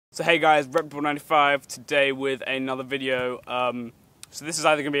So hey guys, Reputable95 today with another video. So this is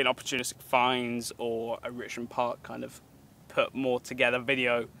either going to be an opportunistic finds or a Richmond Park kind of put more together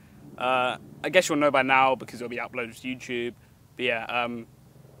video. I guess you'll know by now because it'll be uploaded to YouTube. But yeah,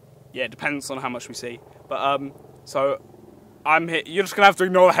 it depends on how much we see. But so I'm here. You're just going to have to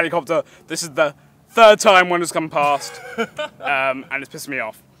ignore the helicopter. This is the third time one has come past, and it's pissing me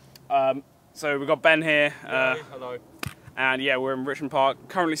off. So we've got Ben here. Hello. And yeah, we're in Richmond Park,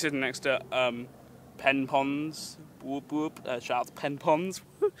 currently sitting next to Pen Ponds. Whoop whoop, shout out to Pen Ponds.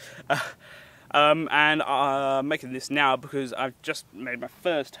 And I'm making this now because I've just made my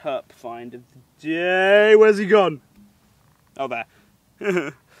first herp find of the day. Where's he gone? Oh, there.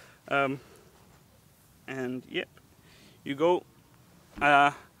 And yep, you go.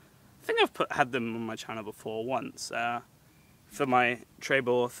 I think I've had them on my channel before once for my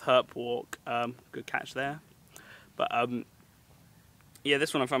Treborth herp walk. Good catch there. But yeah,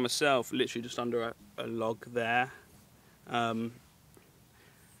 this one I found myself literally just under a log there. But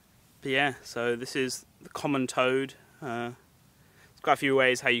yeah, so this is the common toad. There's quite a few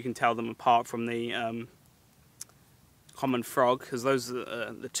ways how you can tell them apart from the common frog, because those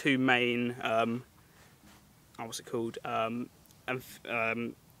are the two main, what's it called? What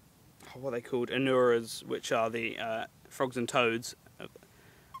are they called? Anuras, which are the frogs and toads.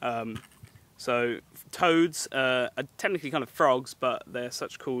 So toads are technically kind of frogs, but they're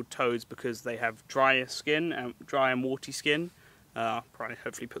such called toads because they have drier skin, and dry and warty skin. I'll probably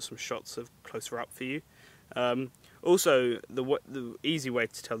hopefully put some shots of closer up for you. Also, the easy way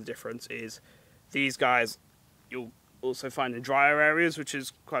to tell the difference is these guys you'll also find in drier areas, which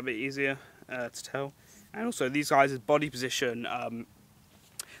is quite a bit easier to tell. And also these guys' body position,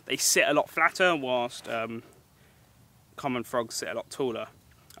 they sit a lot flatter, whilst common frogs sit a lot taller.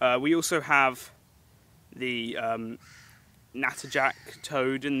 We also have the natterjack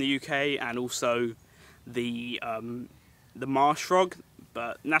toad in the UK, and also the marsh frog.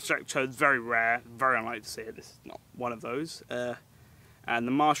 But natterjack toad's very rare, very unlikely to see it. This is not one of those. And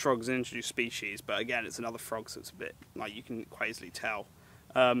the marsh frog is an introduced species, but again, it's another frog, so it's a bit like you can quite easily tell.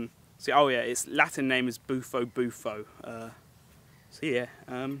 So oh yeah, its Latin name is Bufo bufo. So yeah.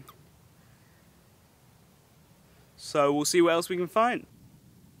 So we'll see what else we can find.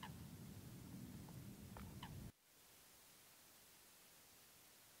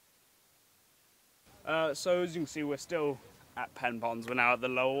 So as you can see, we're still at Pen Ponds. We're now at the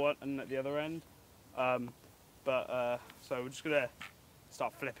lower one and at the other end. So we're just gonna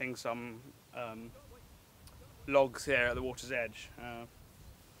start flipping some logs here at the water's edge.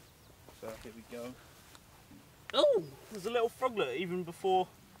 So here we go. Oh, there's a little froglet even before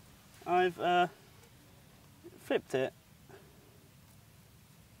I've flipped it.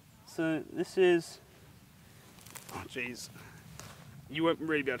 So this is, oh jeez, you won't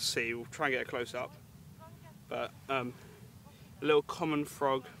really be able to see. We'll try and get a close up. But a little common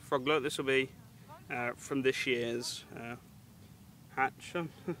froglet. This will be from this year's hatch.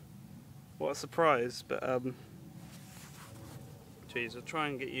 What a surprise! But geez, I'll try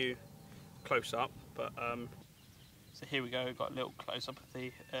and get you close up. But so here we go. We've got a little close up of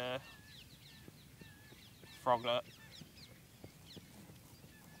the froglet.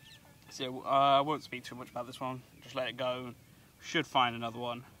 So I won't speak too much about this one. Just let it go. Should find another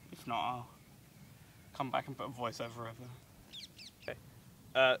one. If not, I'll come back and put a voice over it. Okay.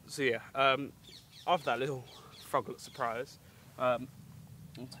 So yeah, after that little froglet surprise,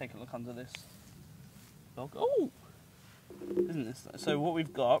 we'll take a look under this log. Oh, isn't this? So what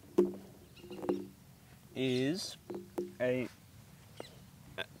we've got is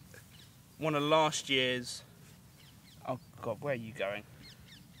one of last year's. Oh God, where are you going?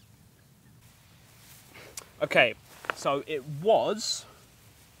 Okay, so it was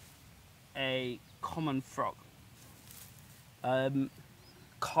a common frog. Can't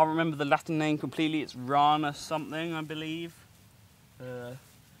remember the Latin name completely. It's Rana something, I believe.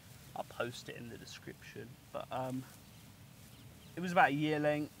 I'll post it in the description. But it was about a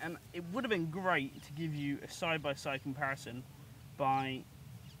yearling, and it would have been great to give you a side-by-side comparison to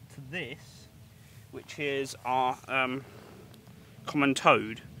this, which is our common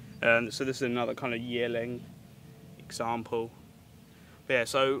toad. So this is another kind of yearling example. But yeah,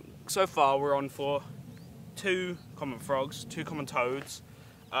 so far we're on for 2 common frogs, 2 common toads.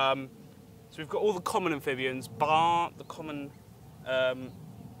 So we've got all the common amphibians, bar the common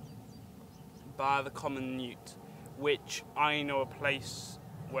newt, which I know a place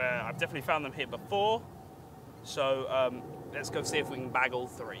where I've definitely found them here before. So let's go see if we can bag all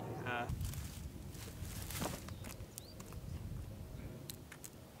 3.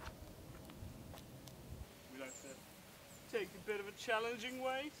 We like to take a bit of a challenging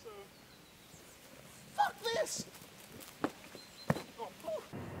way, so fuck this! Oh.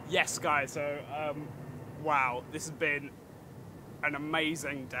 Yes guys, so wow, this has been an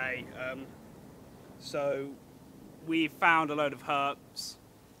amazing day. So we found a load of herps.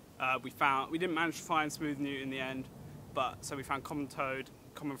 We didn't manage to find smooth newt in the end, but so we found common toad,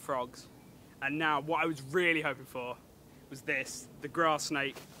 common frogs, and now what I was really hoping for was this, the grass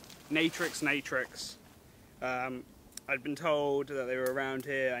snake, Natrix natrix. I'd been told that they were around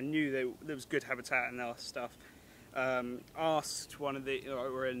here. I knew there was good habitat and their stuff. Asked one of the,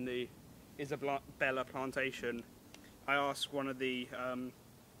 we're in the Isabella plantation. I asked one of the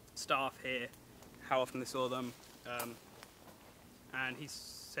staff here how often they saw them, and he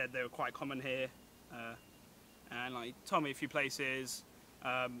said they were quite common here, and like told me a few places,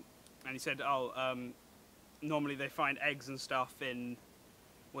 and he said, normally they find eggs and stuff in,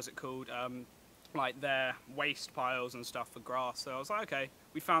 what's it called, like their waste piles and stuff for grass. So I was like, okay,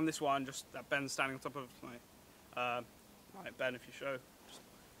 we found this one just that Ben's standing on top of. Like Ben, if you show just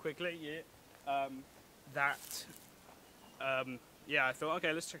quickly, yeah, yeah, I thought,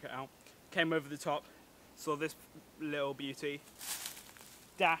 okay, let's check it out. Came over the top, saw this little beauty,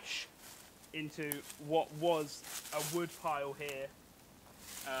 dash into what was a wood pile here,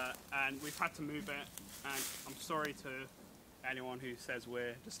 and we've had to move it, and I'm sorry to anyone who says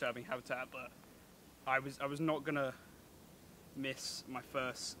we're disturbing habitat, but I was not gonna miss my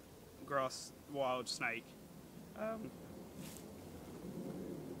first grass wild snake.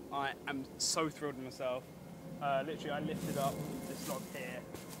 I am so thrilled with myself. Literally, I lifted up this log here,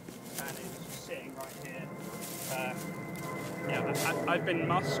 and it's just sitting right here. Yeah, I've been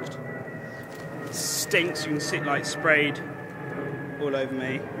musked. It stinks. You can see like sprayed all over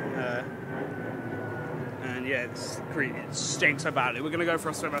me. And yeah, it stinks so badly. We're gonna go for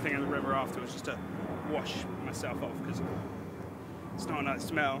a swim, I think, in the river afterwards, just to wash myself off because it's not a nice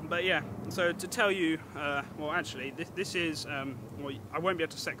smell. But yeah, so to tell you, well, actually, this is well, I won't be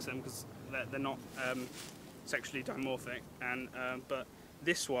able to sex them because they're not sexually dimorphic, and but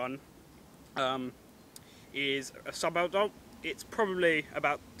this one is a sub-adult. It's probably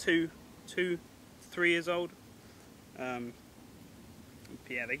about 3 years old.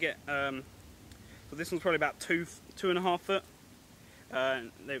 Yeah, they get. So this one's probably about 2.5 foot.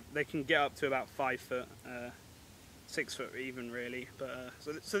 They can get up to about 5 foot, 6 foot even really. But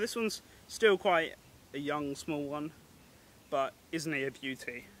so this one's still quite a young, small one, but isn't he a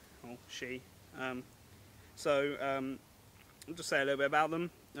beauty? Or she? So I'll just say a little bit about them.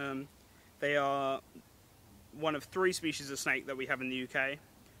 They are one of 3 species of snake that we have in the UK,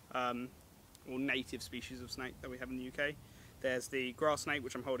 or native species of snake that we have in the UK. There's the grass snake,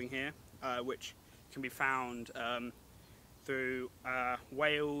 which I'm holding here, which can be found through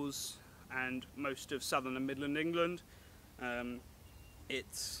Wales and most of southern and Midland England.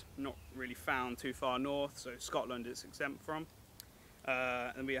 It's not really found too far north, so Scotland it's exempt from.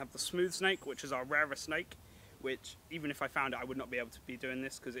 And we have the smooth snake, which is our rarest snake, which even if I found it, I would not be able to be doing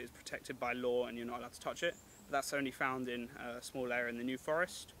this because it is protected by law and you're not allowed to touch it. But that's only found in a small area in the New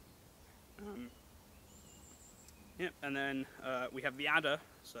Forest. Yep, and then we have the adder,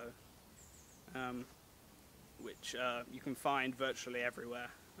 so which you can find virtually everywhere.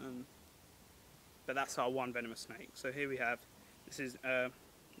 But that's our one venomous snake. So here we have, this is the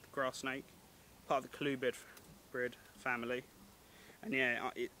grass snake, part of the colubrid family. And yeah,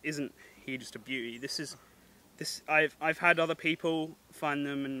 isn't he just a beauty? I've had other people find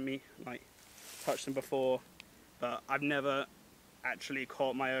them and me like touch them before, but I've never actually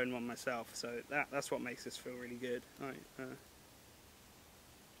caught my own one myself. So that's what makes this feel really good. Right,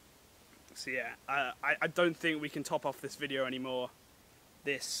 so yeah, I don't think we can top off this video anymore.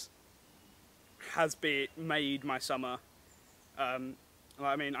 This has made my summer. I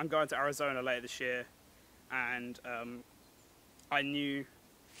mean, I'm going to Arizona later this year, and I knew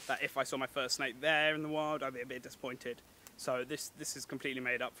that if I saw my first snake there in the wild, I'd be a bit disappointed. So this is completely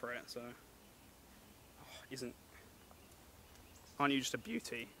made up for it. So, aren't you just a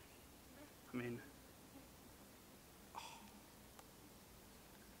beauty? I mean,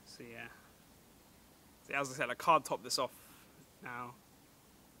 so yeah. See, as I said, I can't top this off now.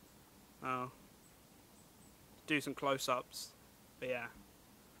 Do some close-ups, but yeah.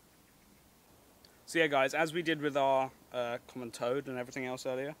 So yeah, guys, as we did with our common toad and everything else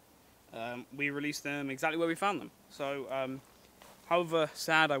earlier, we released them exactly where we found them. So, however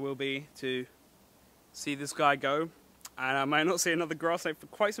sad I will be to see this guy go, and I might not see another grass snake for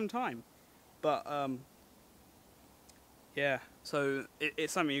quite some time, but yeah. So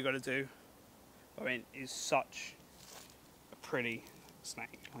it's something you got to do. I mean, it's such a pretty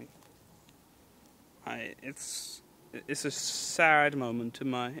snake. Like, it's it's a sad moment in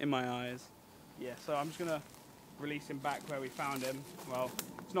my eyes. Yeah, so I'm just gonna release him back where we found him. Well,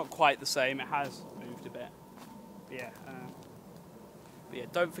 it's not quite the same. It has moved a bit. But yeah,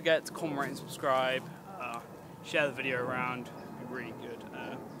 don't forget to comment, rate, and subscribe. Share the video around. It'd be really good.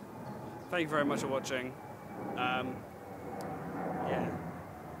 Thank you very much for watching. Yeah.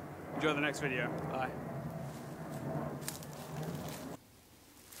 Enjoy the next video. Bye.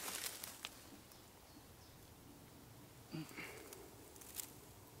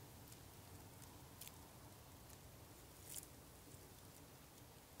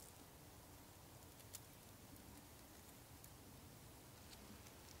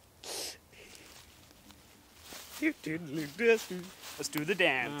 Let's do the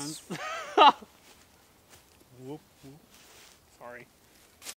dance.